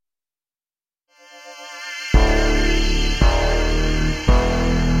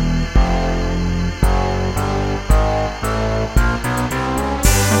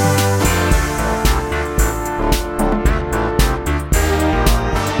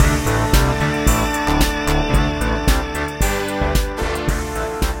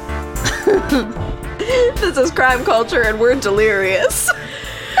This is crime culture and we're delirious.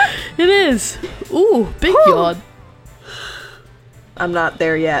 It is. Ooh, big yawn. I'm not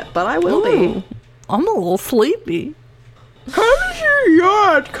there yet, but I will be. I'm a little sleepy. Come here,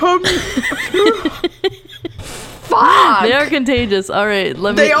 yawn. Come. Fuck. They are contagious. All right,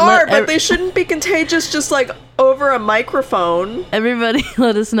 but they shouldn't be contagious just like over a microphone. Everybody,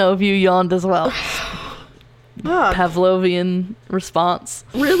 let us know if you yawned as well. Pavlovian response.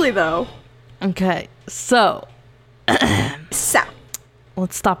 Really, though. Okay, so let's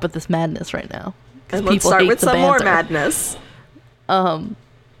stop with this madness right now. And let's start with some more madness.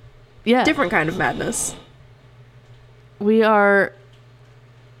 Yeah. Different kind of madness. We are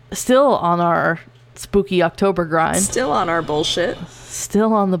still on our spooky October grind. Still on our bullshit.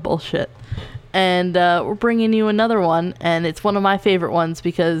 Still on the bullshit. And we're bringing you another one, and it's one of my favorite ones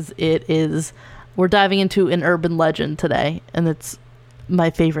because we're diving into an urban legend today, and it's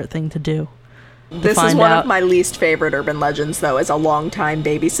my favorite thing to do. This is one of my least favorite urban legends, though, as a longtime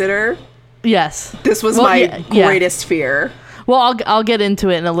babysitter. Yes. This was my greatest fear. Well, I'll get into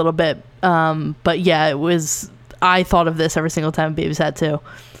it in a little bit. But yeah, I thought of this every single time babies had too.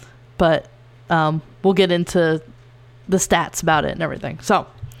 But we'll get into the stats about it and everything. So,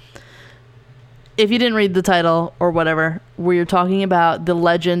 if you didn't read the title or whatever, we're talking about the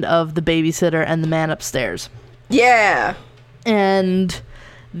legend of the babysitter and the man upstairs. Yeah. And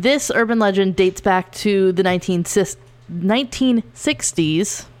this urban legend dates back to the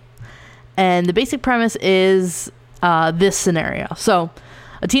 1960s. And the basic premise is this scenario. So,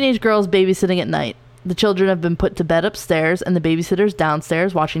 a teenage girl is babysitting at night. The children have been put to bed upstairs, and the babysitter's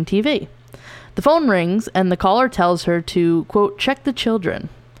downstairs watching TV. The phone rings, and the caller tells her to, quote, check the children.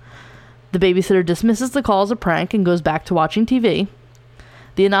 The babysitter dismisses the call as a prank and goes back to watching TV.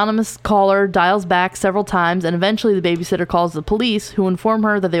 The anonymous caller dials back several times, and eventually the babysitter calls the police, who inform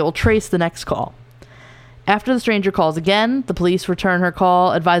her that they will trace the next call. After the stranger calls again, the police return her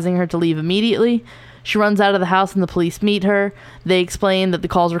call, advising her to leave immediately. She runs out of the house and the police meet her. They explain that the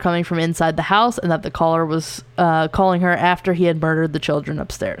calls were coming from inside the house and that the caller was calling her after he had murdered the children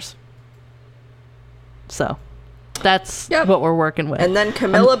upstairs. So, that's what we're working with. And then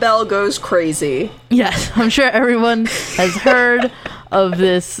Camilla Bell goes crazy. Yes, I'm sure everyone has heard of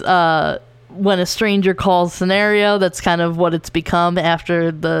this when a stranger calls scenario. That's kind of what it's become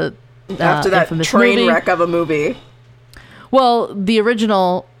after that train wreck of a movie. Well, the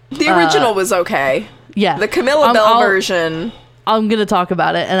original was okay. Yeah. The Camilla Bell version. I'm going to talk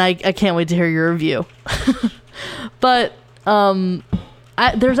about it, and I can't wait to hear your review. But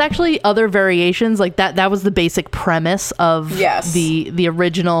there's actually other variations. Like that was the basic premise of the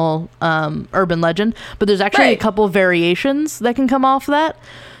original urban legend. But there's actually a couple of variations that can come off that.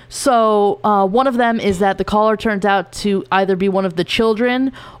 So one of them is that the caller turned out to either be one of the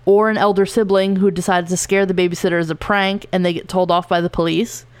children or an elder sibling who decided to scare the babysitter as a prank, and they get told off by the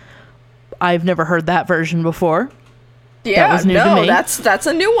police. I've never heard that version before. Yeah, that was new to me. That's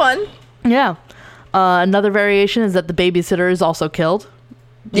a new one. Yeah. Another variation is that the babysitter is also killed.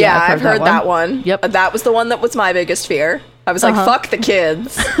 Yeah, I've heard that one. Yep. That was the one that was my biggest fear. I was like, fuck the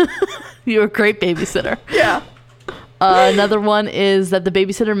kids. You're a great babysitter. Yeah. Another one is that the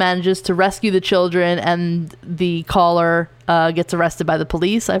babysitter manages to rescue the children and the caller gets arrested by the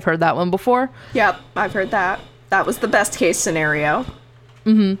police. I've heard that one before. Yep, I've heard that. That was the best case scenario.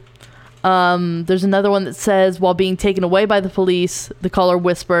 Mm-hmm. There's another one that says, while being taken away by the police, the caller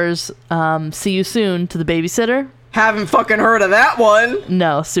whispers, see you soon, to the babysitter. Haven't fucking heard of that one.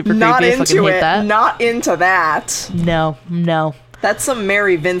 No, super creepy. Not into it. Hate that. Not into that. No. That's some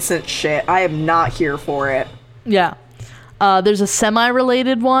Mary Vincent shit. I am not here for it. Yeah. There's a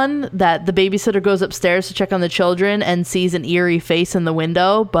semi-related one that the babysitter goes upstairs to check on the children and sees an eerie face in the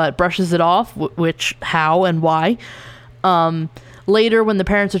window, but brushes it off, how and why. Later, when the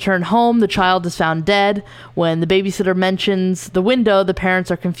parents return home, the child is found dead. When the babysitter mentions the window, the parents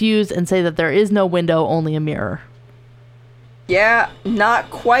are confused and say that there is no window, only a mirror. Yeah,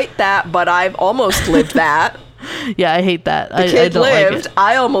 not quite that, but I've almost lived that. Yeah, I hate that. The kid I don't lived. like it.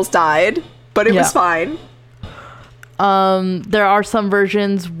 I almost died, but it was fine. There are some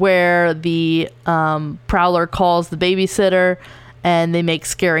versions where the prowler calls the babysitter and they make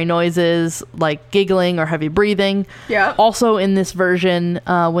scary noises like giggling or heavy breathing. Yeah. Also in this version,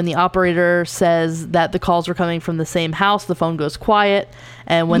 when the operator says that the calls were coming from the same house, the phone goes quiet.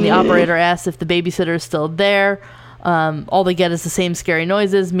 And when the operator asks if the babysitter is still there, all they get is the same scary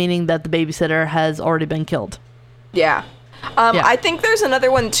noises, meaning that the babysitter has already been killed. Yeah. I think there's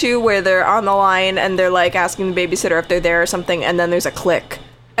another one too where they're on the line and they're like asking the babysitter if they're there or something, and then there's a click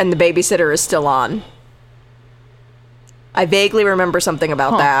and the babysitter is still on. I vaguely remember something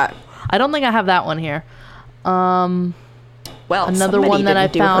about that. I don't think I have that one here. Well, Another one that I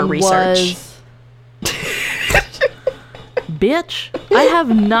found was... Bitch, I have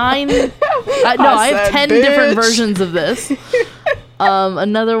 9... I have 10 different versions of this.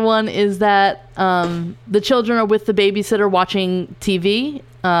 Another one is that the children are with the babysitter watching TV.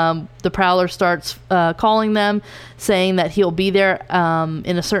 The prowler starts calling them, saying that he'll be there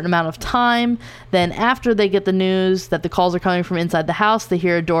in a certain amount of time. Then after they get the news that the calls are coming from inside the house, they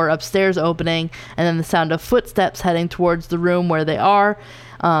hear a door upstairs opening, and then the sound of footsteps heading towards the room where they are.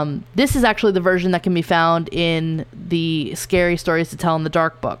 This is actually the version that can be found in the Scary Stories to Tell in the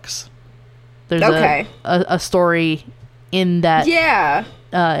Dark books. There's a story in that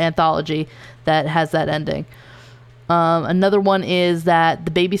anthology that has that ending. Another one is that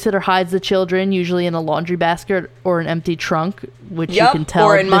the babysitter hides the children, usually in a laundry basket or an empty trunk, which you can tell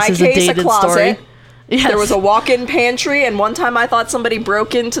or in my this is case, a dated closet. story. Yes. There was a walk-in pantry, and one time I thought somebody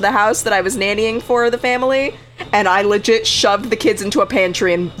broke into the house that I was nannying for the family, and I legit shoved the kids into a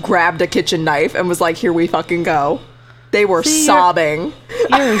pantry and grabbed a kitchen knife and was like, here we fucking go. They were sobbing.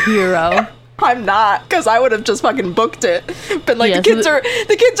 You're a hero. I'm not, because I would have just fucking booked it. Been like, the kids are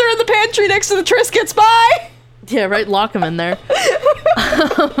in the pantry next to the Triscuits, bye! Yeah, right, lock them in there.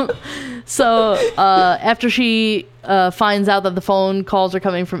 So, after she finds out that the phone calls are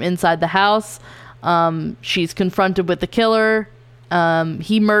coming from inside the house, she's confronted with the killer.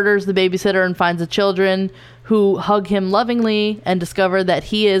 He murders the babysitter and finds the children, who hug him lovingly and discover that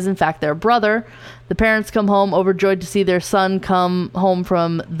he is, in fact, their brother. The parents come home overjoyed to see their son come home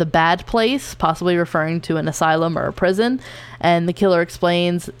from the bad place, possibly referring to an asylum or a prison. And the killer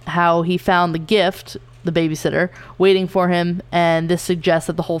explains how he found the gift, the babysitter, waiting for him, and this suggests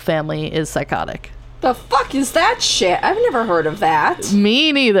that the whole family is psychotic. The fuck is that shit? I've never heard of that.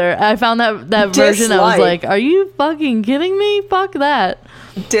 Me neither. I found that version. I was like, are you fucking kidding me? Fuck that.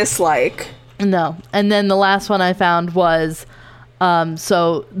 Dislike. No. And then the last one I found was,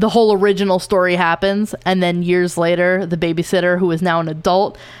 so the whole original story happens, and then years later, the babysitter, who is now an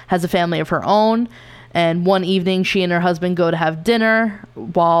adult, has a family of her own. And one evening, she and her husband go to have dinner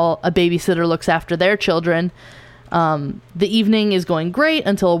while a babysitter looks after their children. The evening is going great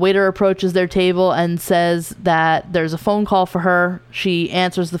until a waiter approaches their table and says that there's a phone call for her. She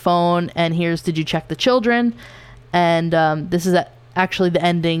answers the phone and hears, "Did you check the children?" And this is actually the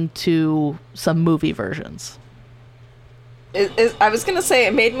ending to some movie versions. I was going to say,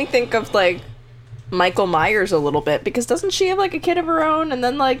 it made me think of, like, Michael Myers a little bit, because doesn't she have, like, a kid of her own, and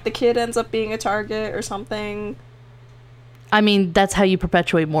then, like, the kid ends up being a target or something? I mean, that's how you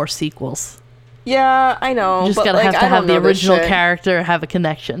perpetuate more sequels. Yeah, I know. You just gotta have the original character have a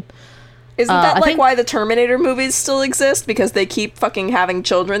connection. Isn't that why the Terminator movies still exist? Because they keep fucking having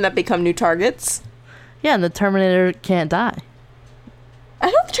children that become new targets? Yeah, and the Terminator can't die. I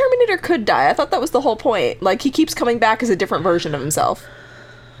thought the Terminator could die. I thought that was the whole point. Like, he keeps coming back as a different version of himself.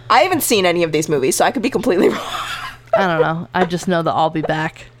 I haven't seen any of these movies, so I could be completely wrong. I don't know. I just know that I'll be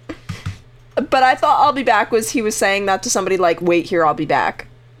back. But I thought I'll be back was he was saying that to somebody like, wait here, I'll be back.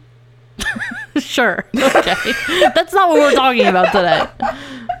 Sure. Okay. That's not what we're talking about today.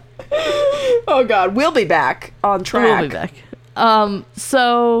 Oh god, we'll be back on track. We'll be back.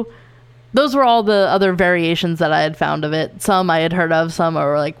 So those were all the other variations that I had found of it. Some I had heard of, some I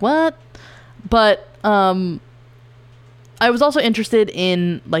were like, what? But I was also interested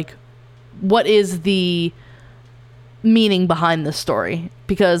in, like, what is the meaning behind this story?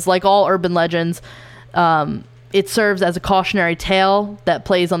 Because, like all urban legends, it serves as a cautionary tale that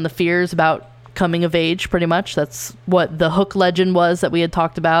plays on the fears about coming of age, pretty much. That's what the Hook legend was that we had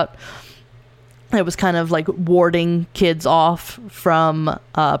talked about. It was kind of like warding kids off from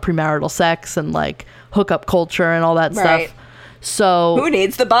premarital sex and, like, hookup culture and all that stuff. So who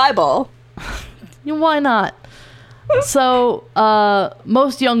needs the Bible? Why not? So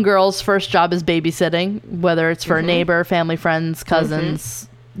most young girls' first job is babysitting, whether it's for a neighbor, family, friends, cousins,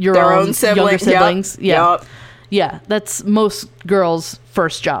 your own younger siblings. Yep. Yeah. Yep. Yeah, that's most girls'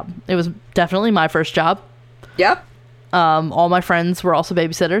 first job. It was definitely my first job. Yep. All my friends were also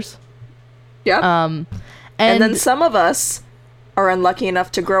babysitters. Yep. And then some of us are unlucky enough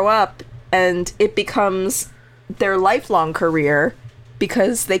to grow up and it becomes their lifelong career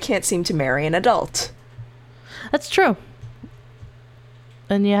because they can't seem to marry an adult. That's true.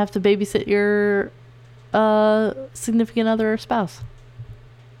 And you have to babysit your significant other or spouse.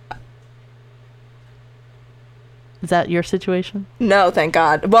 Is that your situation? No, thank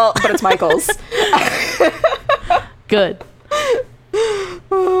God. Well, but it's Michael's. Good.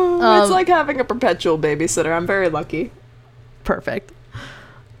 It's like having a perpetual babysitter. I'm very lucky. Perfect.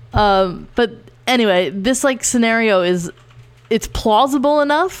 But anyway, this, like, scenario it's plausible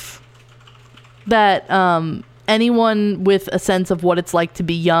enough that anyone with a sense of what it's like to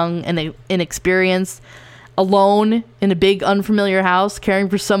be young and inexperienced, alone in a big unfamiliar house, caring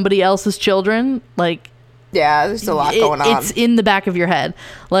for somebody else's children, like, yeah, there's a lot going on. It's in the back of your head.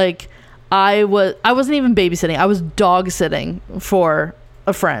 Like, I wasn't even babysitting. I was dog sitting for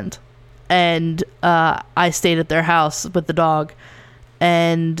a friend, and I stayed at their house with the dog,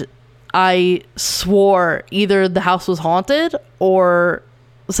 and I swore either the house was haunted or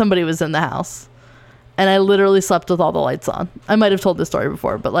somebody was in the house. And I literally slept with all the lights on. I might have told this story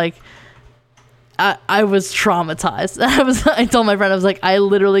before, but like, I was traumatized. I told my friend, I was like, I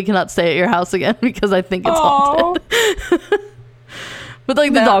literally cannot stay at your house again because I think it's haunted. But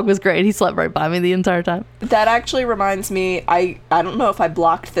like, the dog was great. He slept right by me the entire time. That actually reminds me, I don't know if I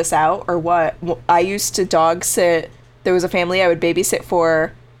blocked this out or what. I used to dog sit. There was a family I would babysit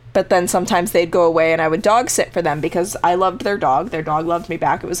for, but then sometimes they'd go away and I would dog sit for them because I loved their dog. Their dog loved me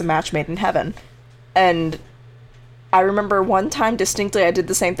back. It was a match made in heaven. And I remember one time distinctly I did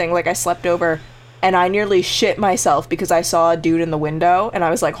the same thing. Like, I slept over and I nearly shit myself because I saw a dude in the window and I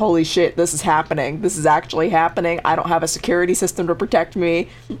was like, holy shit, this is happening. This is actually happening. I don't have a security system to protect me.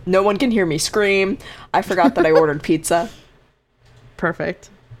 No one can hear me scream. I forgot that I ordered pizza. Perfect.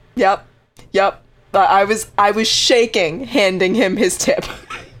 Yep. I was shaking handing him his tip.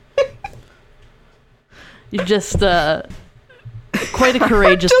 You're just quite a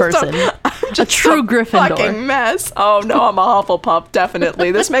courageous person. A true Gryffindor. Fucking mess. Oh no, I'm a Hufflepuff,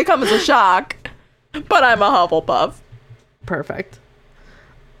 definitely. This may come as a shock, but I'm a Hufflepuff. Perfect.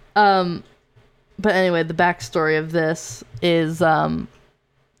 But anyway, the backstory of this is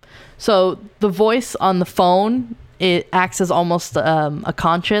so the voice on the phone, it acts as almost a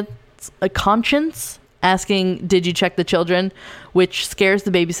conscience asking, did you check the children, which scares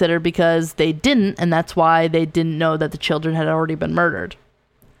the babysitter because they didn't, and that's why they didn't know that the children had already been murdered.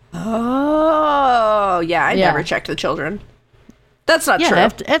 Oh, yeah, I never checked the children. That's not true.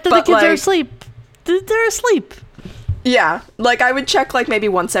 After the kids are asleep. They're asleep. Yeah, like, I would check, like, maybe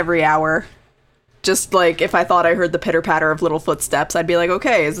once every hour. Just, like, if I thought I heard the pitter-patter of little footsteps, I'd be like,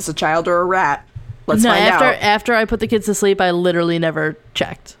 okay, is this a child or a rat? Let's find out. After I put the kids to sleep, I literally never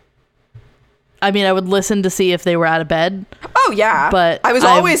checked. I mean, I would listen to see if they were out of bed. Oh, yeah. But I was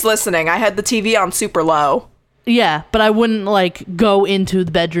always listening. I had the TV on super low. Yeah, but I wouldn't, like, go into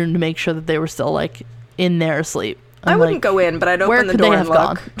the bedroom to make sure that they were still, like, in there asleep. I wouldn't go in, but I'd open the door and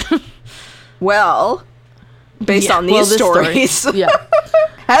look. Gone? Well, based on these stories. Yeah.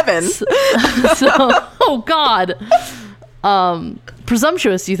 Heaven. So, oh, God.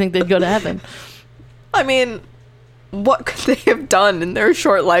 Presumptuous, you think they'd go to heaven. I mean, what could they have done in their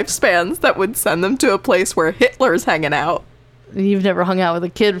short lifespans that would send them to a place where Hitler's hanging out? You've never hung out with a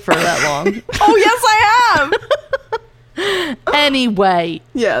kid for that long. Oh, yes, I have! Anyway.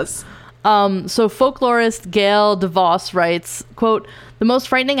 Yes. So folklorist Gail DeVos writes, quote, the most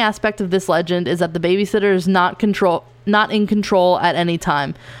frightening aspect of this legend is that the babysitter is not in control at any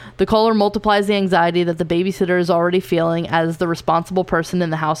time. The caller multiplies the anxiety that the babysitter is already feeling as the responsible person in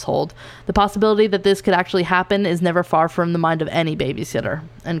the household. The possibility that this could actually happen is never far from the mind of any babysitter,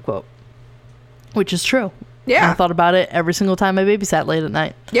 end quote. Which is true. Yeah. I thought about it every single time I babysat late at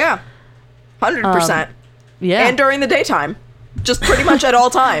night. Yeah. 100%. Yeah. And during the daytime. Just pretty much at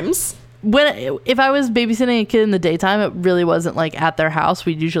all times. If I was babysitting a kid in the daytime, it really wasn't like at their house.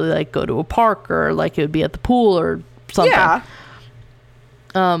 We'd usually like go to a park or like it would be at the pool or something. Yeah.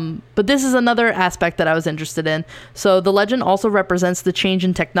 But this is another aspect that I was interested in. So the legend also represents the change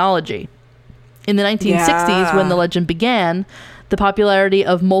in technology. In the 1960s, when the legend began, the popularity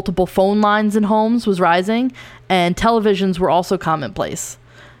of multiple phone lines in homes was rising, and televisions were also commonplace.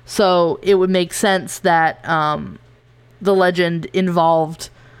 So it would make sense that the legend involved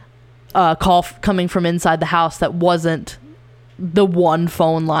a call coming from inside the house that wasn't the one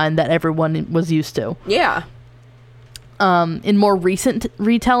phone line that everyone was used to. Yeah. In more recent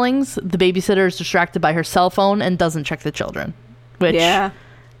retellings, the babysitter is distracted by her cell phone and doesn't check the children. Which,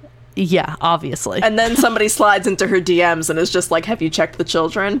 yeah, obviously. And then somebody slides into her DMs and is just like, have you checked the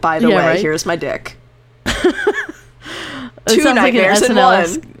children? By the way, right? Here's my dick. Two nightmares in one.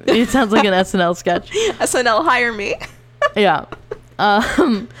 It sounds like an SNL sketch. SNL, hire me. Yeah.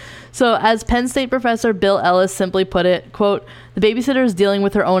 So as Penn State professor Bill Ellis simply put it, quote, the babysitter is dealing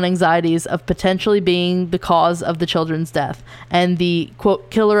with her own anxieties of potentially being the cause of the children's death. And the, quote,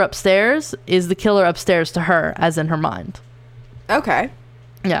 killer upstairs is the killer upstairs to her, as in her mind. Okay.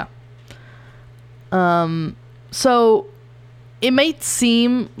 Yeah. So it might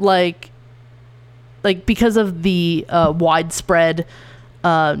seem like because of the widespread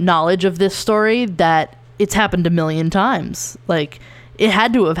knowledge of this story that it's happened a million times. Like, it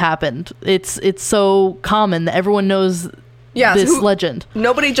had to have happened. It's so common that everyone knows this legend.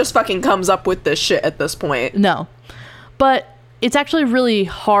 Nobody just fucking comes up with this shit at this point. No. But it's actually really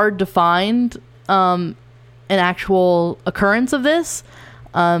hard to find an actual occurrence of this.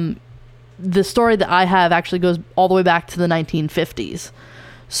 The story that I have actually goes all the way back to the 1950s.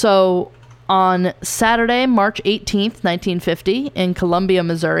 So on Saturday, March 18th, 1950, in Columbia,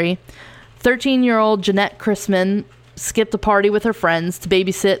 Missouri, 13-year-old Jeanette Chrisman skipped a party with her friends to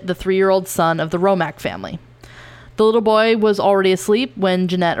babysit the 3-year-old son of the Romack family. The little boy was already asleep when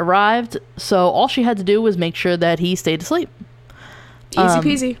Jeanette arrived, so all she had to do was make sure that he stayed asleep. Easy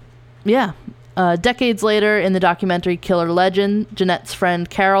peasy. Yeah. Decades later, in the documentary Killer Legend, Jeanette's friend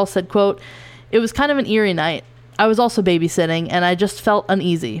Carol said, quote, "It was kind of an eerie night. I was also babysitting, and I just felt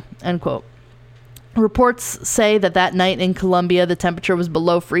uneasy," end quote. Reports say that night in Columbia, the temperature was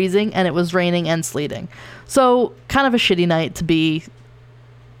below freezing, and it was raining and sleeting. So, kind of a shitty night to be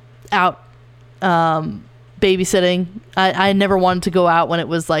out babysitting. I never wanted to go out when it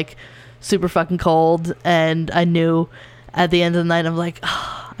was, like, super fucking cold, and I knew at the end of the night, I'm like,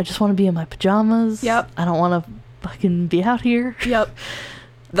 oh, I just want to be in my pajamas. Yep. I don't want to fucking be out here. Yep.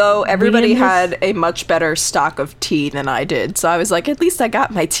 Though everybody had a much better stock of tea than I did, so I was like, at least I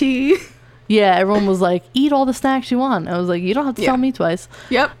got my tea. Yeah, everyone was like, eat all the snacks you want. I was like, you don't have to tell me twice.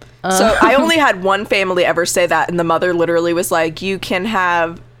 Yep. So I only had one family ever say that, and the mother literally was like, you can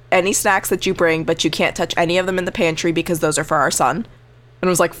have any snacks that you bring, but you can't touch any of them in the pantry because those are for our son. And I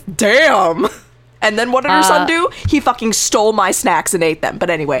was like, damn. And then what did her son do? He fucking stole my snacks and ate them. But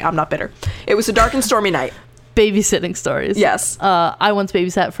anyway, I'm not bitter. It was a dark and stormy night. Babysitting stories. Yes. I once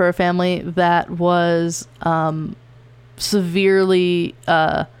babysat for a family that was severely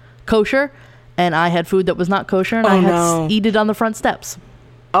kosher, and I had food that was not kosher, and I had to eat it on the front steps.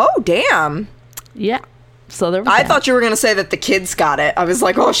 Oh, damn. Yeah. So there was I thought you were going to say that the kids got it. I was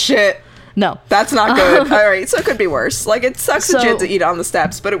like, oh, shit. No. That's not good. All right, so it could be worse. Like, it sucks that you had to eat on the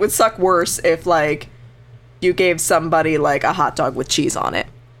steps, but it would suck worse if, like, you gave somebody, like, a hot dog with cheese on it.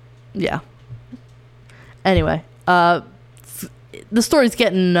 Yeah. Anyway, the story's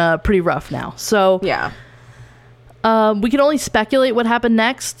getting pretty rough now. So yeah. We can only speculate what happened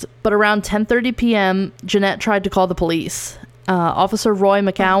next, but around 10:30 p.m., Jeanette tried to call the police. Officer Roy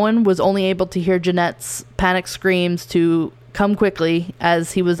McCowan was only able to hear Jeanette's panic screams to come quickly,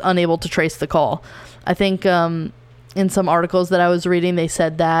 as he was unable to trace the call. I think in some articles that I was reading, they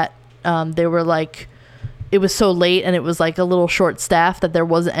said that they were like, it was so late and it was like a little short staff that there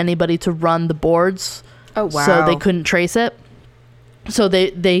wasn't anybody to run the boards. Oh, wow. So they couldn't trace it. So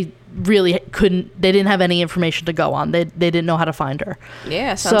they really couldn't, they didn't have any information to go on. They didn't know how to find her.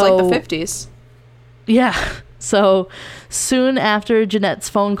 Yeah, sounds like the 50s. Yeah. So soon after Jeanette's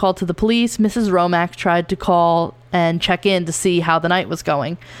phone call to the police, Mrs. Romack tried to call and check in to see how the night was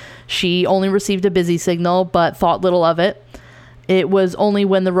going. She only received a busy signal, but thought little of it. It was only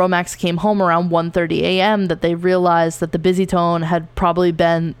when the Romacks came home around 1:30 a.m. that they realized that the busy tone had probably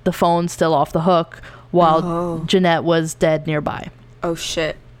been the phone still off the hook while Jeanette was dead nearby. Oh,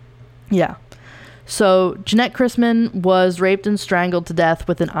 shit. Yeah. So Jeanette Chrisman was raped and strangled to death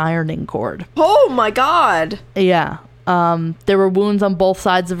with an ironing cord. Oh, my God. Yeah. There were wounds on both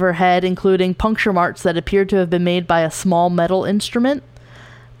sides of her head, including puncture marks that appeared to have been made by a small metal instrument.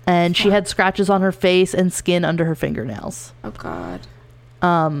 And she had scratches on her face and skin under her fingernails. Oh, God.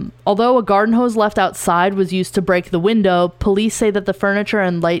 Although a garden hose left outside was used to break the window, police say that the furniture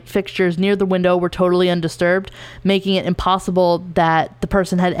and light fixtures near the window were totally undisturbed, making it impossible that the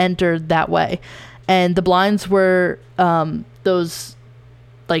person had entered that way. And the blinds were those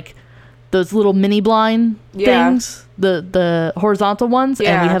little mini blind things, the horizontal ones,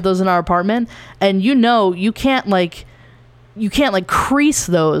 and we have those in our apartment. And you can't crease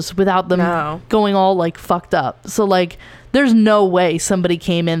those without them going all like fucked up. So like there's no way somebody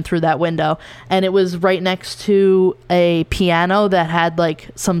came in through that window. And it was right next to a piano that had like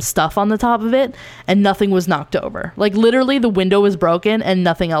some stuff on the top of it, and nothing was knocked over. Like literally the window was broken and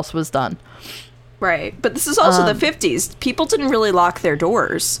nothing else was done. Right. But this is also the 50s. People didn't really lock their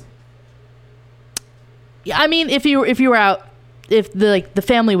doors. Yeah, I mean, if you were out, if the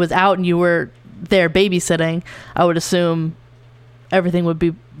family was out and you were there babysitting, I would assume everything would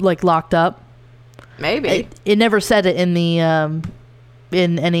be like locked up. Maybe. It never said it in the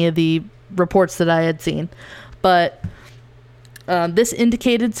in any of the reports that I had seen, but this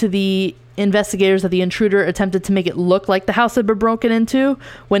indicated to the investigators that the intruder attempted to make it look like the house had been broken into,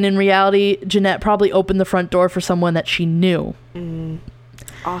 when in reality Jeanette probably opened the front door for someone that she knew.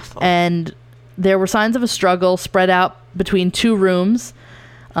 Awful. And there were signs of a struggle spread out between two rooms.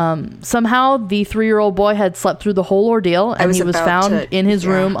 Somehow, the 3-year-old boy had slept through the whole ordeal, and he was found in his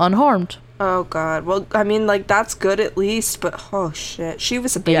room unharmed. Oh, God. Well, I mean, like, that's good at least, but, oh, shit. She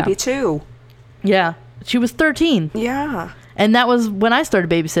was a baby, too. Yeah. She was 13. Yeah. And that was when I started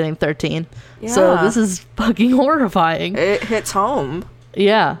babysitting, 13. Yeah. So this is fucking horrifying. It hits home.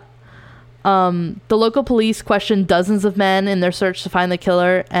 Yeah. The local police questioned dozens of men in their search to find the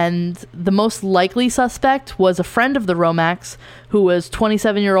killer, and the most likely suspect was a friend of the Romacks, who was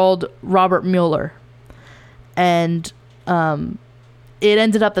 27-year-old Robert Mueller. And it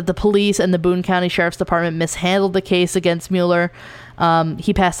ended up that the police and the Boone County Sheriff's Department mishandled the case against Mueller.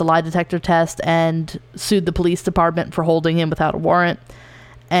 He passed a lie detector test and sued the police department for holding him without a warrant.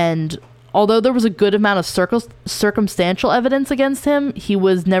 And although there was a good amount of circumstantial evidence against him, he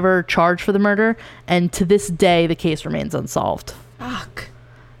was never charged for the murder. And to this day, the case remains unsolved. Fuck.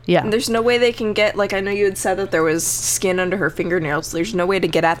 Yeah. And there's no way they can get, like, I know you had said that there was skin under her fingernails. There's no way to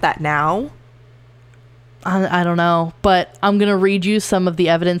get at that now? I don't know, but I'm going to read you some of the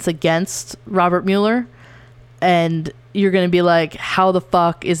evidence against Robert Mueller, and you're going to be like, how the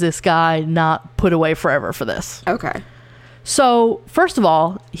fuck is this guy not put away forever for this? Okay. So, first of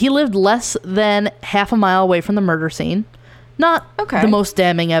all, he lived less than half a mile away from the murder scene. Not the most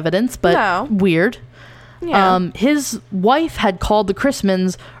damning evidence, but weird. Yeah. His wife had called the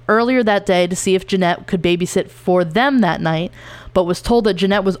Chrismans earlier that day to see if Jeanette could babysit for them that night, but was told that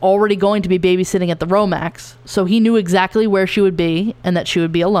Jeanette was already going to be babysitting at the Romacks, so he knew exactly where she would be and that she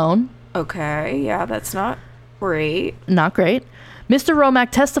would be alone. Okay, yeah, that's not great. Not great. Mr.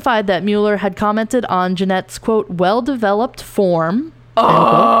 Romack testified that Mueller had commented on Jeanette's, quote, well-developed form,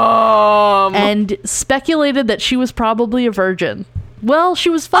 and speculated that she was probably a virgin. Well, she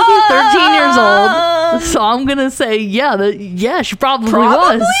was fucking 13 years old, so I'm gonna say, she probably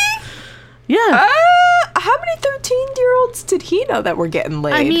was. Yeah. How many 13-year-olds did he know that were getting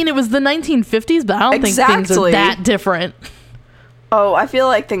laid? I mean, it was the 1950s, but I don't think things are that different. Oh, I feel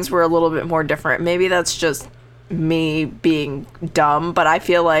like things were a little bit more different. Maybe that's just me being dumb, but I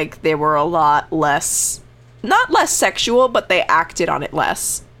feel like they were a lot less, not less sexual, but they acted on it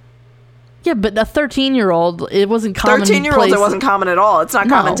less. Yeah, but a 13-year-old, it wasn't common. 13-year-olds, it wasn't common at all. It's not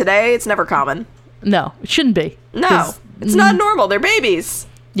common today. It's never common. No, it shouldn't be. No, it's not normal. They're babies.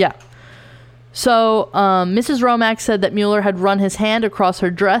 Yeah. So, Mrs. Romack said that Mueller had run his hand across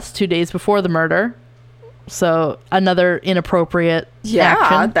her dress 2 days before the murder. So, another inappropriate action.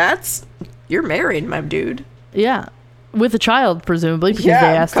 Yeah, you're married, my dude. Yeah. With a child, presumably, because they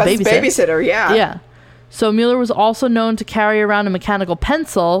asked the babysitter, yeah. Yeah. So, Mueller was also known to carry around a mechanical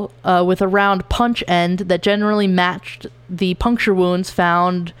pencil with a round punch end that generally matched the puncture wounds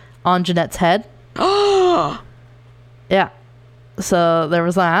found on Jeanette's head. Yeah. So, there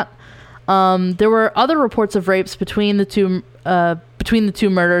was that. There were other reports of rapes between the two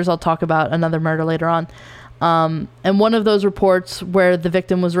murders. I'll talk about another murder later on. And one of those reports where the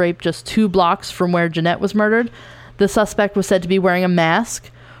victim was raped just 2 blocks from where Jeanette was murdered, the suspect was said to be wearing a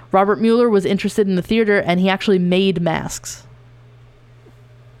mask. Robert Mueller was interested in the theater, and he actually made masks.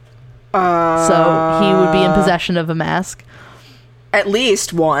 So he would be in possession of a mask. At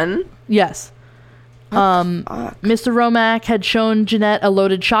least one. Yes. Mr. Romack had shown Jeanette a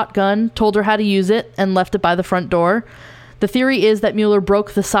loaded shotgun, told her how to use it, and left it by the front door. The theory is that Mueller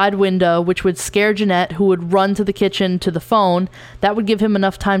broke the side window, which would scare Jeanette, who would run to the kitchen to the phone. That would give him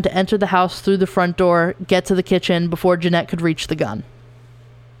enough time to enter the house through the front door, get to the kitchen before Jeanette could reach the gun.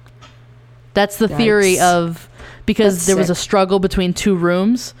 That's the theory of, because there was a struggle between 2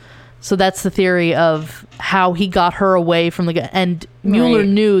 rooms. So that's the theory of how he got her away from the gun. And Mueller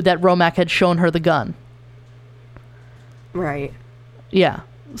knew that Romack had shown her the gun. Right. Yeah.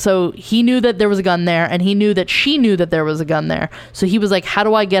 So he knew that there was a gun there, and he knew that she knew that there was a gun there. So he was like, how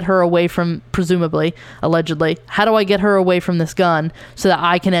do I get her away from, presumably, allegedly, how do I get her away from this gun so that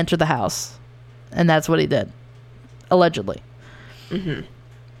I can enter the house? And that's what he did. Allegedly. Mm-hmm.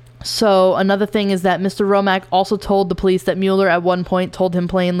 So another thing is that Mr. Romack also told the police that Mueller at one point told him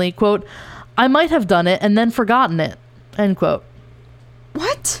plainly, quote, I might have done it and then forgotten it, end quote.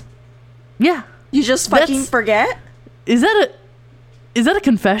 What? Yeah. You just fucking forget? Is that a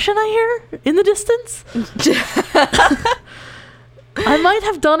confession I hear in the distance? I might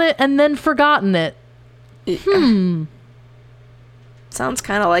have done it and then forgotten it. Sounds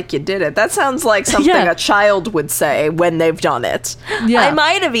kind of like you did it. That sounds like something a child would say when they've done it. Yeah. I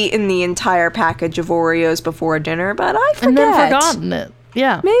might have eaten the entire package of Oreos before dinner, but I forget. And then forgotten it.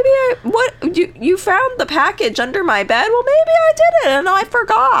 Yeah. Maybe you found the package under my bed? Well, maybe I did it and I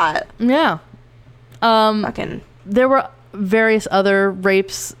forgot. Yeah. There were various other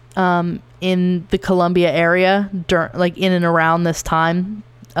rapes in the Columbia area, like in and around this time.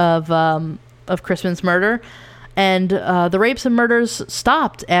 of Chrisman's murder, and the rapes and murders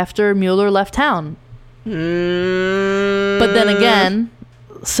stopped after Mueller left town. But then again,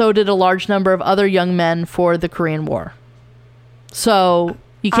 so did a large number of other young men for the Korean War. So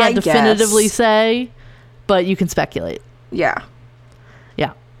you can't definitively say, but you can speculate. Yeah.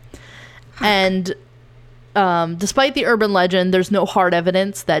 Yeah. And despite the urban legend, there's no hard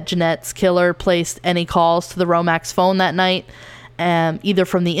evidence that Jeanette's killer placed any calls to the Romax phone that night, either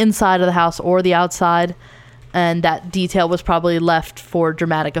from the inside of the house or the outside. And that detail was probably left for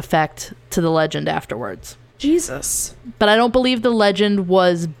dramatic effect to the legend afterwards. Jesus. But I don't believe the legend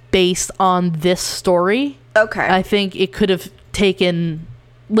was based on this story. Okay. I think it could have taken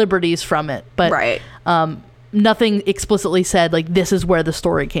liberties from it, but right. Nothing explicitly said, like, this is where the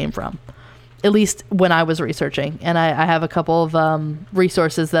story came from. At least when I was researching. And I have a couple of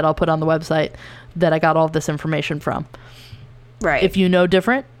resources that I'll put on the website that I got all of this information from. Right. If you know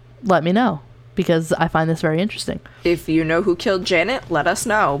different, let me know, because I find this very interesting. If you know who killed Janet, let us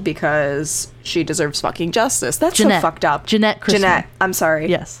know, because she deserves fucking justice. That's Jeanette. so fucked up. Jeanette Chrisman. Jeanette. I'm sorry.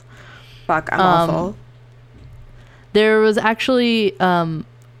 Yes. Fuck, I'm awful. There was actually a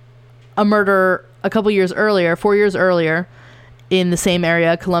murder a couple years earlier, 4 years earlier, in the same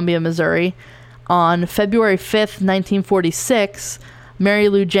area, Columbia, Missouri. On February 5th, 1946, Mary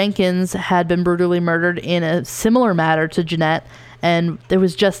Lou Jenkins had been brutally murdered in a similar manner to Jeanette, and it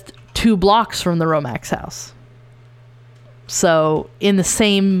was just 2 blocks from the Romax house. So, in the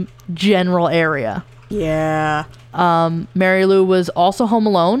same general area. Yeah. Mary Lou was also home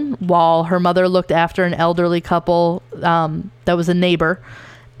alone while her mother looked after an elderly couple that was a neighbor,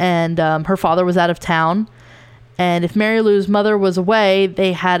 and her father was out of town. And if Mary Lou's mother was away,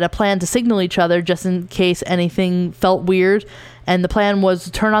 they had a plan to signal each other just in case anything felt weird. And the plan was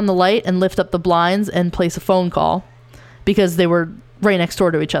to turn on the light and lift up the blinds and place a phone call, because they were right next door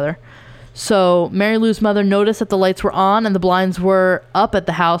to each other. So Mary Lou's mother noticed that the lights were on and the blinds were up at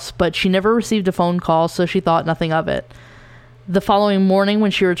the house, but she never received a phone call, so she thought nothing of it. The following morning,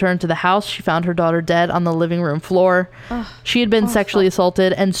 when she returned to the house, she found her daughter dead on the living room floor. She had been sexually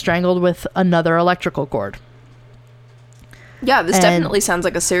assaulted and strangled with another electrical cord. Yeah, this definitely sounds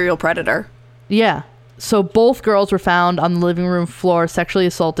like a serial predator. Yeah. So both girls were found on the living room floor, sexually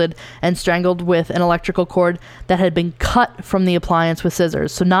assaulted and strangled with an electrical cord that had been cut from the appliance with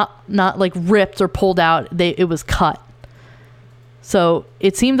scissors. So not like ripped or pulled out. It was cut. So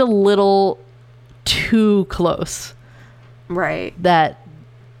it seemed a little too close. Right. That,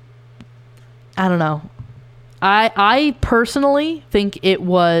 I don't know. I personally think it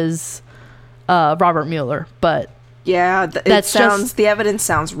was Robert Mueller, but yeah, the evidence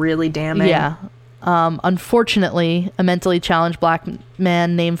sounds really damning. Yeah. Unfortunately, a mentally challenged black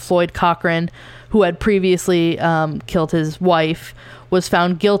man named Floyd Cochran, who had previously killed his wife, was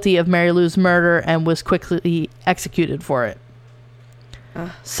found guilty of Mary Lou's murder and was quickly executed for it.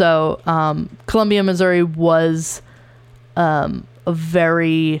 So, Columbia, Missouri was a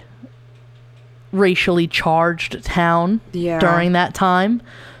very racially charged town during that time.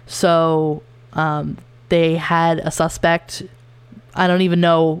 So, they had a suspect. I don't even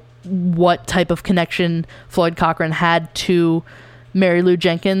know what type of connection Floyd Cochran had to Mary Lou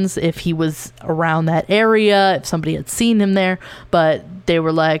Jenkins, if he was around that area, if somebody had seen him there, but they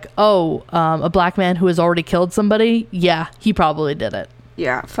were like, a black man who has already killed somebody, yeah, he probably did it.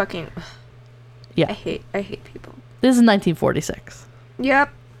 Yeah, fucking. Yeah. I hate people. This is 1946.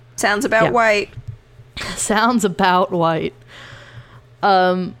 Yep. Sounds about white. Sounds about white.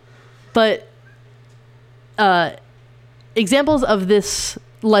 But examples of this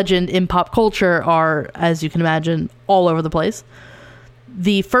legend in pop culture are, as you can imagine, all over the place.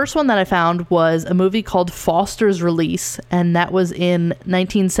 The first one that I found was a movie called Foster's Release, and that was in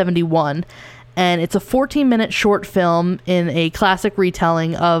 1971. And it's a 14-minute short film in a classic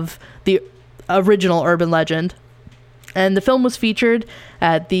retelling of the original urban legend. And the film was featured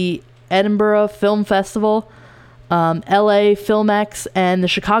at the Edinburgh Film Festival, LA FilmX, and the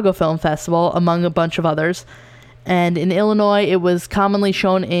Chicago Film Festival, among a bunch of others. And in Illinois, it was commonly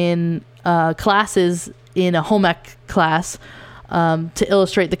shown in classes in a home ec class to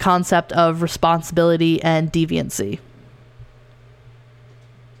illustrate the concept of responsibility and deviancy.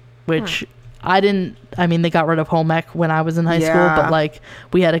 Which they got rid of home ec when I was in high school, but like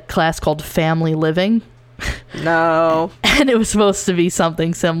we had a class called Family Living. No. And it was supposed to be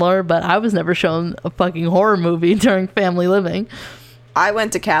something similar, but I was never shown a fucking horror movie during Family Living. I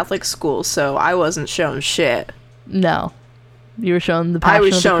went to Catholic school, so I wasn't shown shit. No. You were shown the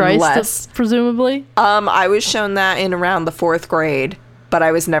Passion of the Christ, presumably? I was shown that in around the 4th grade, but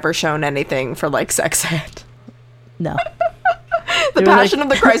I was never shown anything for, like, sex ed. No. The Passion of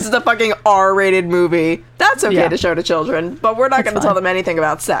the Christ is a fucking R-rated movie. That's okay Yeah. to show to children, but we're not going to That's tell fine. them anything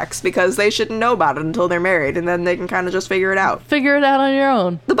about sex because they shouldn't know about it until they're married, and then they can kind of just figure it out. Figure it out on your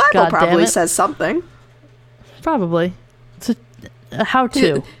own. The Bible God damn probably it. says something. Probably. It's a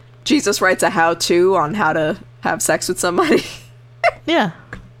how-to. Jesus writes a how-to on how to have sex with somebody. Yeah.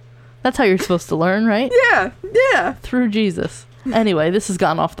 That's how you're supposed to learn, right? Yeah. Through Jesus. Anyway, this has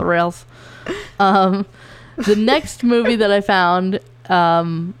gone off the rails. The next movie that I found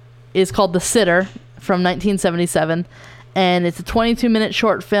is called The Sitter from 1977. And it's a 22-minute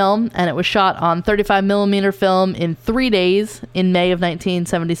short film, and it was shot on 35mm film in 3 days in May of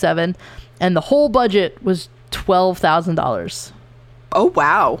 1977. And the whole budget was $12,000. Oh,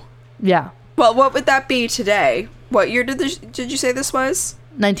 wow. Yeah. Well, what would that be today? What year did you say this was?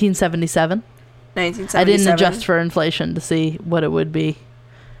 1977. 1977. I didn't adjust for inflation to see what it would be.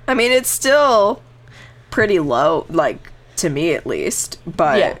 I mean, it's still pretty low, like, to me at least,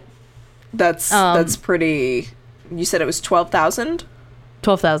 but Yeah. that's pretty... You said it was 12,000?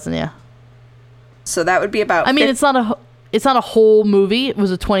 12,000, yeah. So that would be about... I mean, it's not a whole movie. It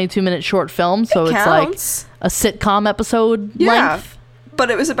was a 22-minute short film, so it's counts. like a sitcom episode Yeah. length. But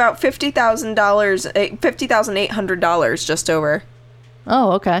it was about $50,800 just over.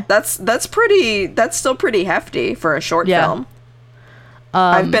 Oh, okay. That's still pretty hefty for a short Yeah. film.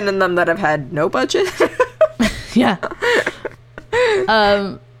 I've been in them that have had no budget. Yeah.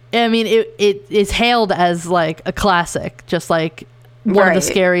 I mean, it is hailed as like a classic, just like one of the Right.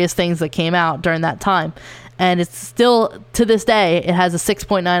 scariest things that came out during that time. And it's still, to this day, it has a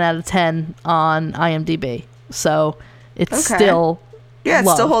 6.9 out of 10 on IMDb. So it's Okay. still Yeah, it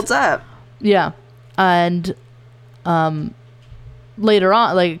still loved. holds up. Yeah. And later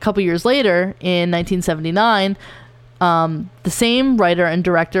on, like a couple years later, in 1979, the same writer and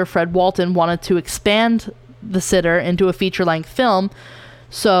director, Fred Walton, wanted to expand The Sitter into a feature-length film.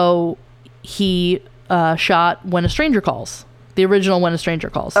 So he shot When a Stranger Calls, the original When a Stranger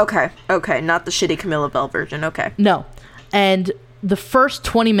Calls. Okay, not the shitty Camilla Bell version. Okay. No. And the first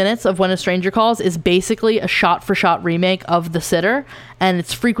 20 minutes of When a Stranger Calls is basically a shot-for-shot remake of The Sitter, and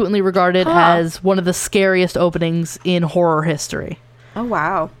it's frequently regarded as one of the scariest openings in horror history. Oh,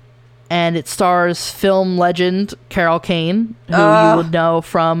 wow. And it stars film legend Carol Kane, who you would know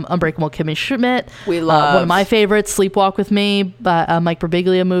from Unbreakable Kimmy Schmidt. We love. One of my favorites, Sleepwalk with Me, by Mike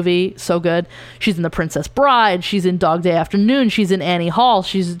Birbiglia movie. So good. She's in The Princess Bride. She's in Dog Day Afternoon. She's in Annie Hall.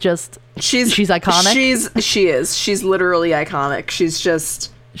 She's iconic. She is. She's literally iconic. She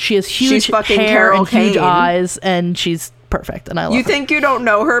has huge fucking hair Carol and huge Kane. eyes, and she's perfect. And I love You her. think you don't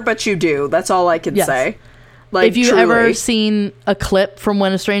know her, but you do. That's all I can Yes. say. Like, If you've truly. ever seen a clip from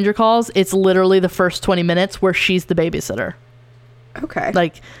When a Stranger Calls, it's literally the first 20 minutes where she's the babysitter. Okay.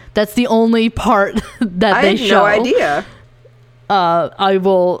 Like, that's the only part that I they had show. no idea. I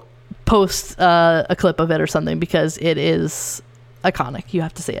will post a clip of it or something because it is iconic. You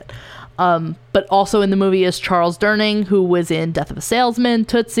have to see it. But also in the movie is Charles Durning, who was in Death of a Salesman,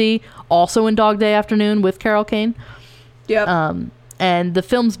 Tootsie, also in Dog Day Afternoon with Carol Kane. Yep. And the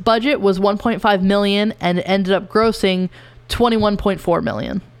film's budget was $1.5 million, and it ended up grossing $21.4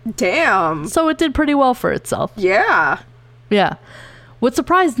 million. Damn. So it did pretty well for itself. Yeah. Yeah. What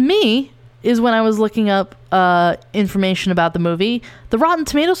surprised me is when I was looking up information about the movie, the Rotten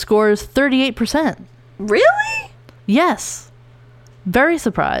Tomato score is 38%. Really? Yes. Very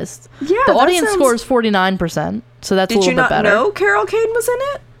surprised. Yeah. The that audience sounds- score is 49%, so that's a Did little you bit not better. know Carol Kane was in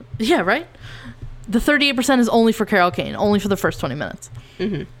it? Yeah, right? The 38% is only for Carol Kane, only for the first 20 minutes.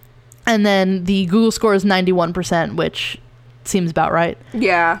 Mm-hmm. And then the Google score is 91%, which seems about right.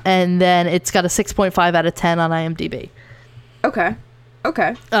 Yeah. And then it's got a 6.5 out of 10 on IMDb. Okay.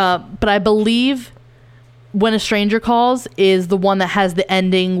 But I believe When a Stranger Calls is the one that has the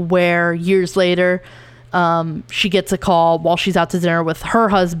ending where years later she gets a call while she's out to dinner with her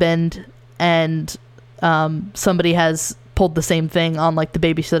husband, and somebody has pulled the same thing on like the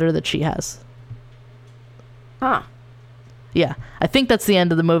babysitter that she has. Huh. Yeah, I think that's the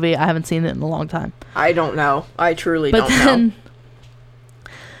end of the movie. I haven't seen it in a long time. I don't know. I truly But don't then know.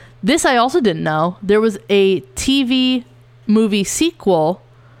 this I also didn't know. There was a TV movie sequel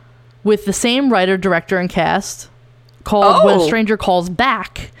with the same writer, director, and cast called When a Oh. Stranger Calls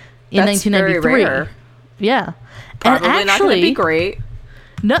Back in That's very 1993. rare. Yeah. Probably and not going to be actually, great.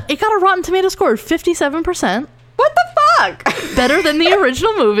 no, it got a Rotten Tomato score of 57%, What the fuck? better than the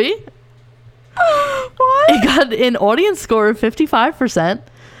original movie. What? It got an audience score of 55%,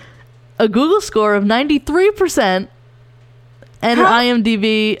 a Google score of 93%, And an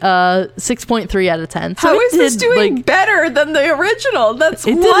IMDb 6.3 out of 10. So How it is this did, doing like, better than the original? That's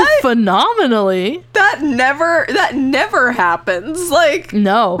it what? did phenomenally. That never happens. Like,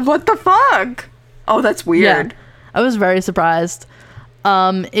 No. what the fuck? Oh, that's weird. Yeah. I was very surprised.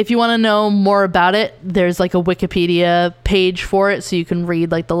 If you want to know more about it, there's like a Wikipedia page for it, so you can read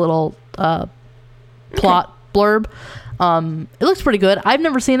like the little plot blurb. It looks pretty good. I've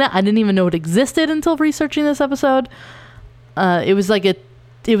never seen it. I didn't even know it existed until researching this episode. It was like a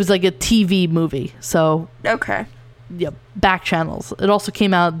TV movie. So Okay. yep, back channels. It also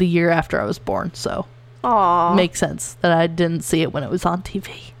came out the year after I was born, so Aw. makes sense that I didn't see it when it was on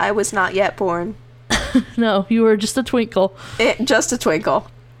TV. I was not yet born. No, you were just a twinkle. Just a twinkle.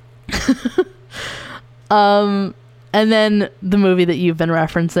 And then the movie that you've been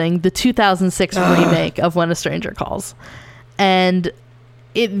referencing, the 2006 remake of When a Stranger Calls. And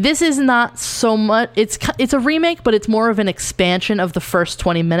this is not so much, it's a remake, but it's more of an expansion of the first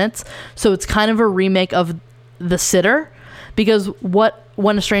 20 minutes. So it's kind of a remake of The Sitter, because what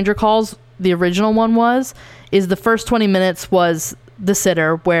When a Stranger Calls, the original one is the first 20 minutes was The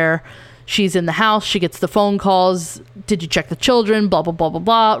Sitter, where she's in the house, she gets the phone calls, did you check the children, blah, blah, blah, blah,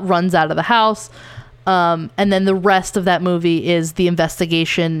 blah, runs out of the house. And then the rest of that movie is the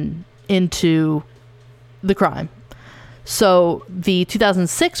investigation into the crime. So the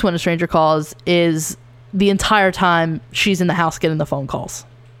 2006 When a Stranger Calls is the entire time she's in the house getting the phone calls.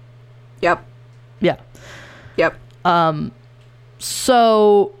 Yep. Yeah. Yep.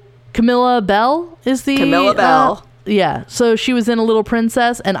 So Camilla Bell is the... Camilla Bell. Yeah. So she was in A Little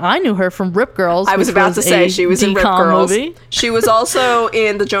Princess, and I knew her from Rip Girls. I was about to say she was in Rip Girls. Movie. She was also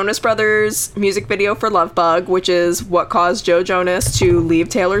in the Jonas Brothers music video for Love Bug, which is what caused Joe Jonas to leave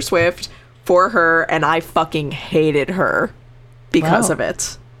Taylor Swift for her, and I fucking hated her because Wow. of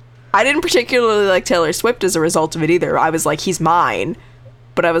it. I didn't particularly like Taylor Swift as a result of it either. I was like, he's mine.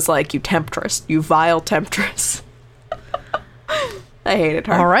 But I was like, you temptress. You vile temptress. I hated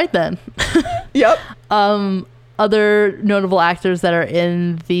her. All right, then. Yep. Other notable actors that are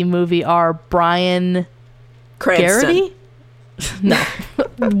in the movie are Brian Cranston. Garrity? No.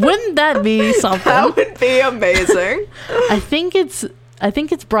 Wouldn't that be something? That would be amazing. I think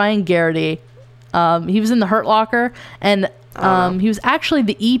it's Brian Garrity. He was in The Hurt Locker, and he was actually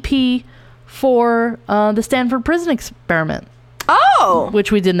the EP for the Stanford Prison Experiment, Oh.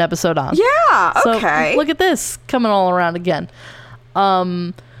 which we did an episode on. Yeah, So okay. look at this coming all around again.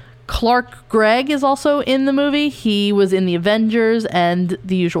 Clark Gregg is also in the movie. He was in The Avengers and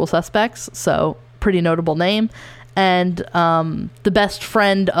The Usual Suspects, so pretty notable name. And the best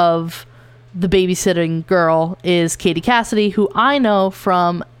friend of the babysitting girl is Katie Cassidy, who I know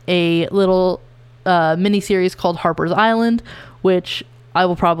from a little miniseries called Harper's Island, which I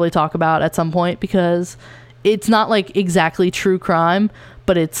will probably talk about at some point, because it's not like exactly true crime,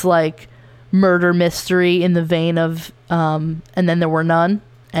 but it's like murder mystery in the vein of And Then There Were None,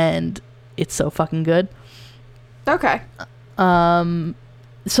 and it's so fucking good. Okay.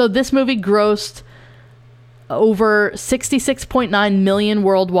 So this movie grossed over $66.9 million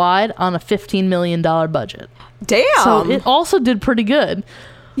worldwide on a $15 million budget. Damn. So it also did pretty good.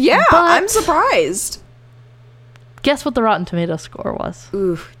 Yeah, but- I'm surprised. Guess what the Rotten Tomatoes score was?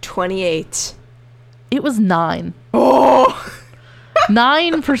 Ooh, 28. It was 9. Oh.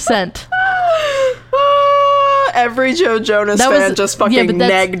 9%. Every Joe Jonas That fan was- just yeah, fucking but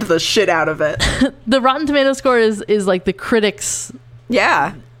that's- negged the shit out of it. The Rotten Tomatoes score is like the critics'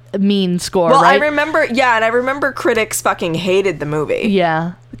 Yeah. mean score, Well, right? I remember critics fucking hated the movie.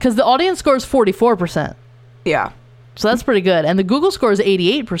 Yeah, because the audience score is 44%. Yeah. So that's pretty good. And the Google score is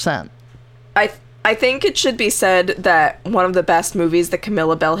 88%. I think it should be said that one of the best movies that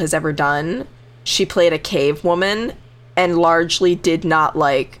Camilla Bell has ever done, she played a cave woman and largely did not,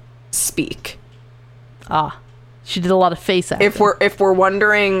 like, speak. Ah, she did a lot of face acting. If we're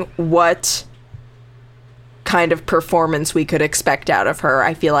wondering what kind of performance we could expect out of her,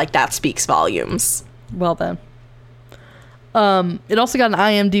 I feel like that speaks volumes. Well then. It also got an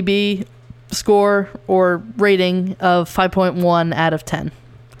IMDb score or rating of 5.1 out of 10.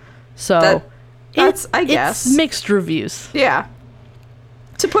 So That's, I guess. it's mixed reviews. Yeah.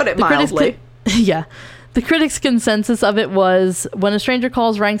 To put it The critics mildly. yeah. The critics' consensus of it was When a Stranger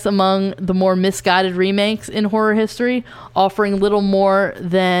Calls ranks among the more misguided remakes in horror history, offering little more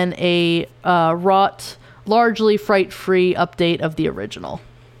than a wrought, largely fright-free update of the original.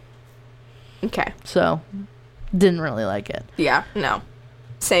 Okay. So, didn't really like it. Yeah, no.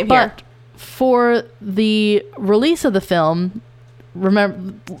 Same here. But for the release of the film,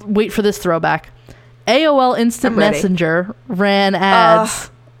 remember, wait for this throwback. AOL Instant I'm ready. Messenger ran ads.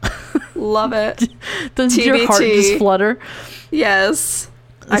 Love it. Doesn't your heart TBT. just flutter? Yes.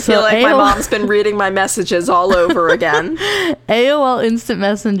 I So feel like my AOL mom's been reading my messages all over again. AOL Instant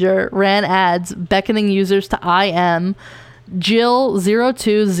Messenger ran ads beckoning users to IM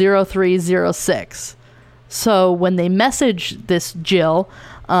Jill020306. So when they messaged this Jill,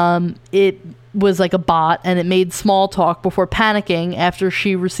 it was like a bot, and it made small talk before panicking after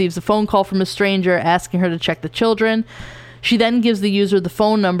she receives a phone call from a stranger asking her to check the children. She then gives the user the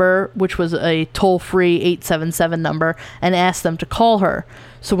phone number, which was a toll-free 877 number, and asks them to call her.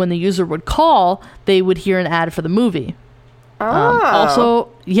 So when the user would call, they would hear an ad for the movie. Oh. Also,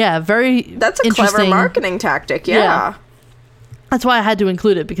 yeah, very That's a interesting. clever marketing tactic, yeah. That's why I had to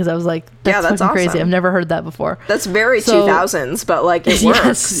include it, because I was like, that's that's fucking crazy. awesome. I've never heard that before. That's very So- 2000s, but like it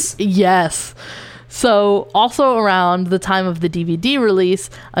works. Yes. So also around the time of the DVD release,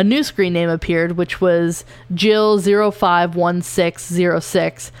 a new screen name appeared, which was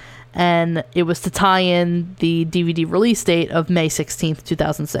Jill051606, and it was to tie in the DVD release date of May 16th,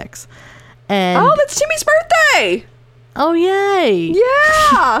 2006. And Oh, that's Timmy's birthday! oh yay!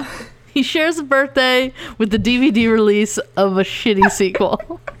 Yeah! He shares a birthday with the DVD release of a shitty sequel.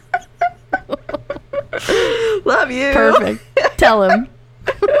 Love you. Perfect. Tell him.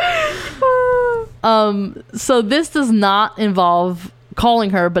 So this does not involve calling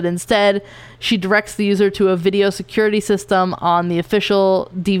her, but instead she directs the user to a video security system on the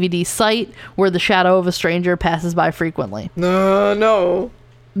official DVD site where the shadow of a stranger passes by frequently. No.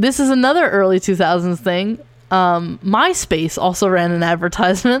 This is another early 2000s thing. MySpace also ran an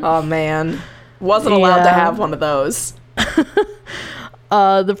advertisement. Oh, man. Wasn't allowed to Yeah. have one of those.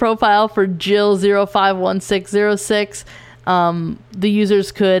 The profile for Jill051606, the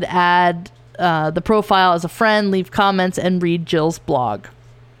users could add the profile as a friend, leave comments, and read Jill's blog.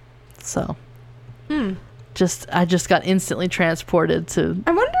 So, I just got instantly transported to.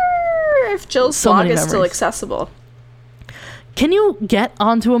 I wonder if Jill's So blog many is still memories. accessible. Can you get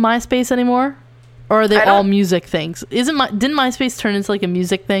onto a MySpace anymore, or are they I all don't- music things? Didn't MySpace turn into like a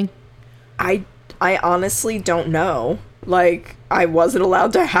music thing? I honestly don't know. Like, I wasn't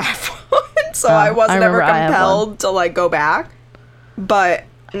allowed to have one, so Oh, I wasn't I ever remember I had compelled to, like, go back. But,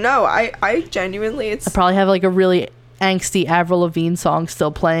 no, I genuinely, it's... I probably have like a really angsty Avril Lavigne song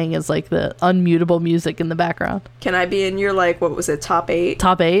still playing as like the unmutable music in the background. Can I be in your, like, what was it, top 8?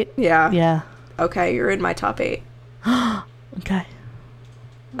 Top 8? Yeah. Yeah. Okay, you're in my top 8. Okay.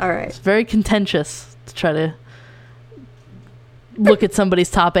 All right. It's very contentious to try to look at somebody's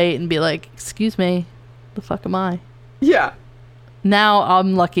top 8 and be like, excuse me, the fuck am I? Yeah. Now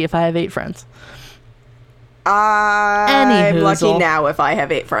I'm lucky if I have 8 friends. I'm lucky Anyhoozle. now if I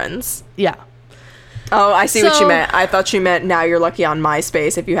have 8 friends. Yeah. Oh, I see what So- you meant. I thought you meant now you're lucky on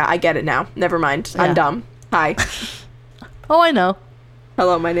MySpace if you I get it now. Never mind. Yeah. I'm dumb. Hi. Oh, I know.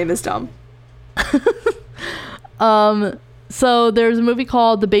 Hello, my name is Dumb. So there's a movie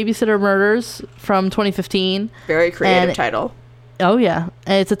called The Babysitter Murders from 2015. Very creative And- title. Oh, yeah.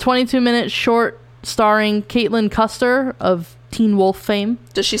 And it's a 22-minute short starring Caitlin Custer of Teen Wolf fame.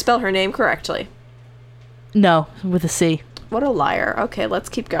 Does she spell her name correctly? No, with a C. What a liar. Okay, let's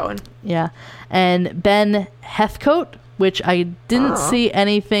keep going. Yeah. And Ben Heathcote, which I didn't see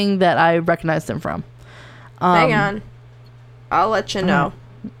anything that I recognized him from. Hang on. I'll let you know.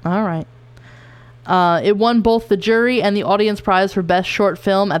 All right. It won both the jury and the audience prize for Best Short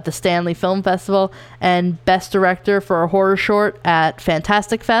Film at the Stanley Film Festival and Best Director for a Horror Short at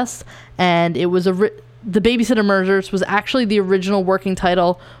Fantastic Fest. And it was The Babysitter Murders was actually the original working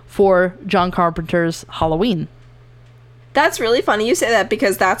title for John Carpenter's Halloween. That's really funny you say that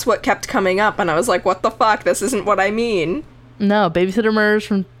because that's what kept coming up and I was like, what the fuck? This isn't what I mean. No, Babysitter Murders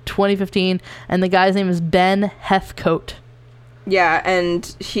from 2015, and the guy's name is Ben Heathcote. Yeah,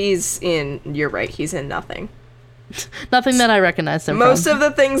 and you're right, he's in nothing. Nothing that I recognized him Most from. of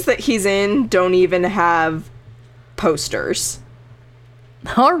the things that he's in don't even have posters.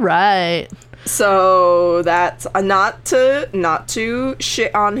 All right. So that's not to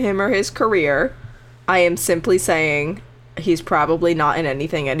shit on him or his career. I am simply saying he's probably not in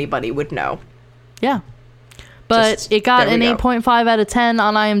anything anybody would know. Yeah. But Just- it got there an we go. 8.5 out of 10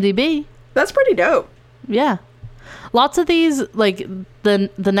 on IMDb. That's pretty dope. Yeah. Lots of these, like the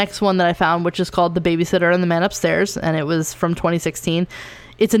next one that I found, which is called The Babysitter and the Man Upstairs, and it was from 2016.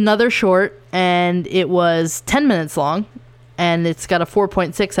 It's another short, and it was 10 minutes long, and it's got a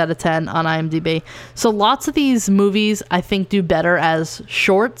 4.6 out of 10 on IMDb. So lots of these movies, I think, do better as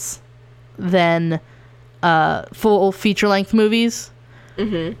shorts than full feature-length movies.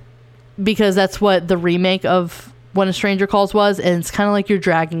 Mm-hmm. Because that's what the remake of When a Stranger Calls was, and it's kind of like you're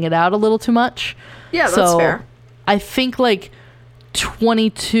dragging it out a little too much. Yeah, that's fair. I think like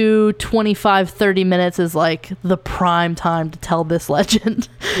 22, 25, 30 minutes is like the prime time to tell this legend.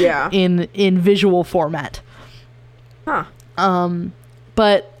 Yeah. in visual format. Huh.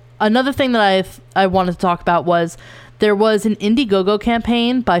 But another thing that I wanted to talk about was there was an Indiegogo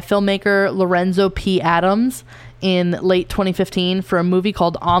campaign by filmmaker Lorenzo P. Adams in late 2015 for a movie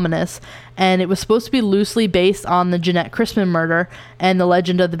called Ominous, and it was supposed to be loosely based on the Jeanette Christman murder and the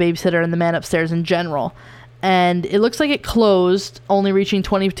legend of the babysitter and the man upstairs in general. And it looks like it closed, only reaching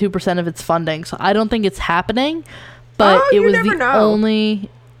 22% of its funding. So I don't think it's happening, but it was the only...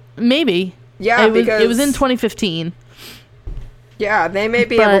 Maybe. Yeah, it was in 2015. Yeah, they may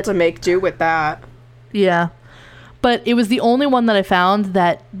be able to make do with that. Yeah. But it was the only one that I found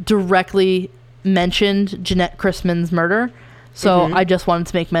that directly mentioned Jeanette Christman's murder. So I just wanted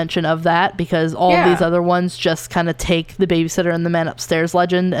to make mention of that because all of these other ones just kind of take the babysitter and the man upstairs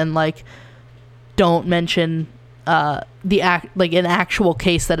legend and like don't mention an actual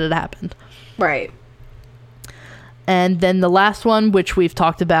case that had happened. Right. And then the last one, which we've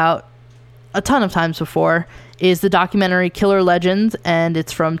talked about a ton of times before, is the documentary Killer Legends, and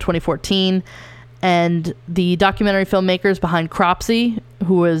it's from 2014. And the documentary filmmakers behind Cropsy,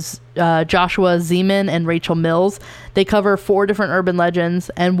 who was Joshua Zeman and Rachel Mills, they cover 4 different urban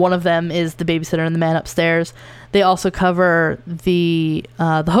legends, and one of them is the babysitter and the man upstairs. They also cover the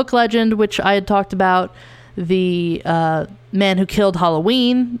Hook legend, which I had talked about, the man who killed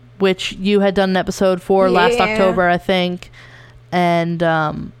Halloween, which you had done an episode for last October, I think. And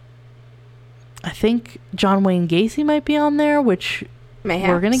I think John Wayne Gacy might be on there, which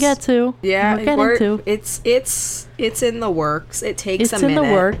we're gonna get to. Yeah, it's in the works. It takes a minute. It's in the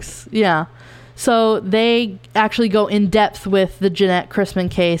works. Yeah. So they actually go in depth with the Jeanette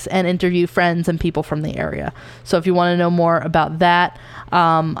Christman case and interview friends and people from the area. So if you want to know more about that,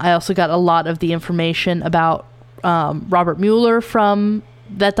 I also got a lot of the information about Robert Mueller from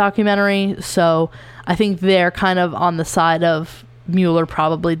that documentary. So I think they're kind of on the side of Mueller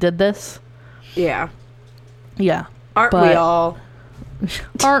probably did this. Yeah. Yeah. Aren't we all?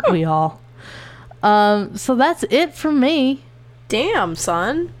 Aren't we all? So that's it from me. Damn,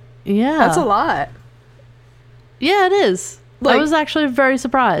 son. Yeah. That's a lot. Yeah, it is. I was actually very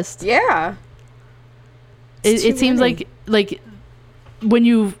surprised. Yeah. It seems like when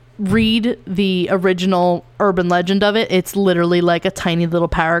you read the original urban legend of it, it's literally like a tiny little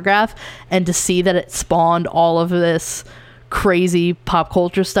paragraph, and to see that it spawned all of this crazy pop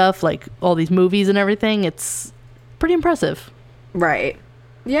culture stuff, like all these movies and everything, it's pretty impressive. Right.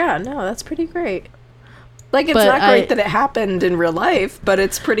 Yeah, no, that's pretty great. Like, it's not great that it happened in real life, but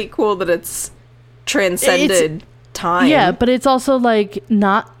it's pretty cool that it's transcended time. Yeah, but it's also, like,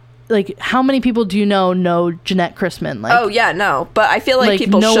 not... Like, how many people do you know Jeanette Christman? Like, oh, yeah, no. But I feel like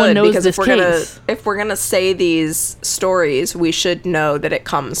people no should, one knows because this if we're gonna say these stories, we should know that it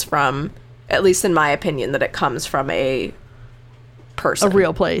comes from, at least in my opinion, that it comes from a person. A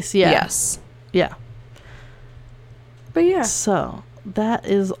real place, yeah. Yes. Yeah. But yeah. So... that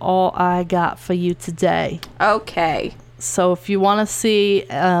is all I got for you today. Okay. So if you want to see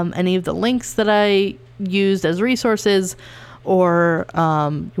any of the links that I used as resources, or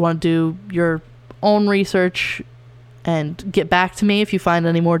you want to do your own research and get back to me if you find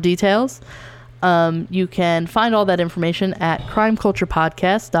any more details, you can find all that information at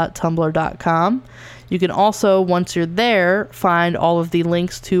crimeculturepodcast.tumblr.com. You can also, once you're there, find all of the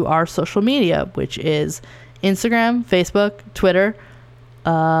links to our social media, which is Instagram, Facebook, Twitter.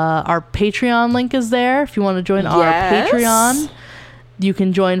 Our Patreon link is there. If you want to join our Patreon, you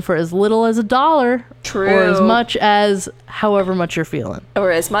can join for as little as $1. True. Or as much as however much you're feeling. Or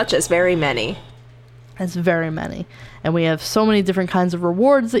as much as very many. As very many. And we have so many different kinds of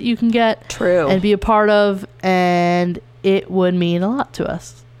rewards that you can get. True. And be a part of, and it would mean a lot to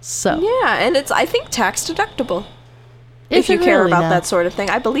us. So. Yeah, and it's, I think, tax deductible. If you care about that sort of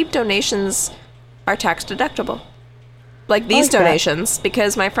thing. I believe donations are tax deductible. Like these donations,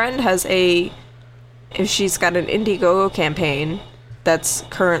 because my friend has she's got an Indiegogo campaign that's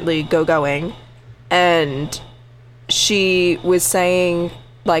currently going, and she was saying,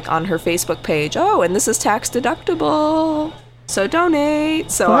 like, on her Facebook page, oh, and this is tax deductible, so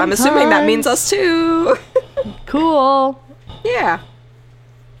donate. So I'm assuming that means us too. Cool. Yeah.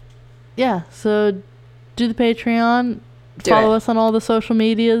 Yeah, so do the Patreon. Follow us on all the social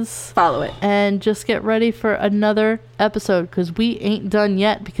medias. Follow it. And just get ready for another episode, because we ain't done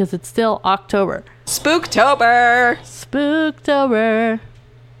yet, because it's still October. Spooktober!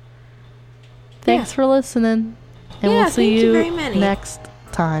 Thanks for listening. And we'll see you very many. next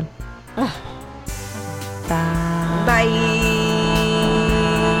time. Bye. Bye. Bye.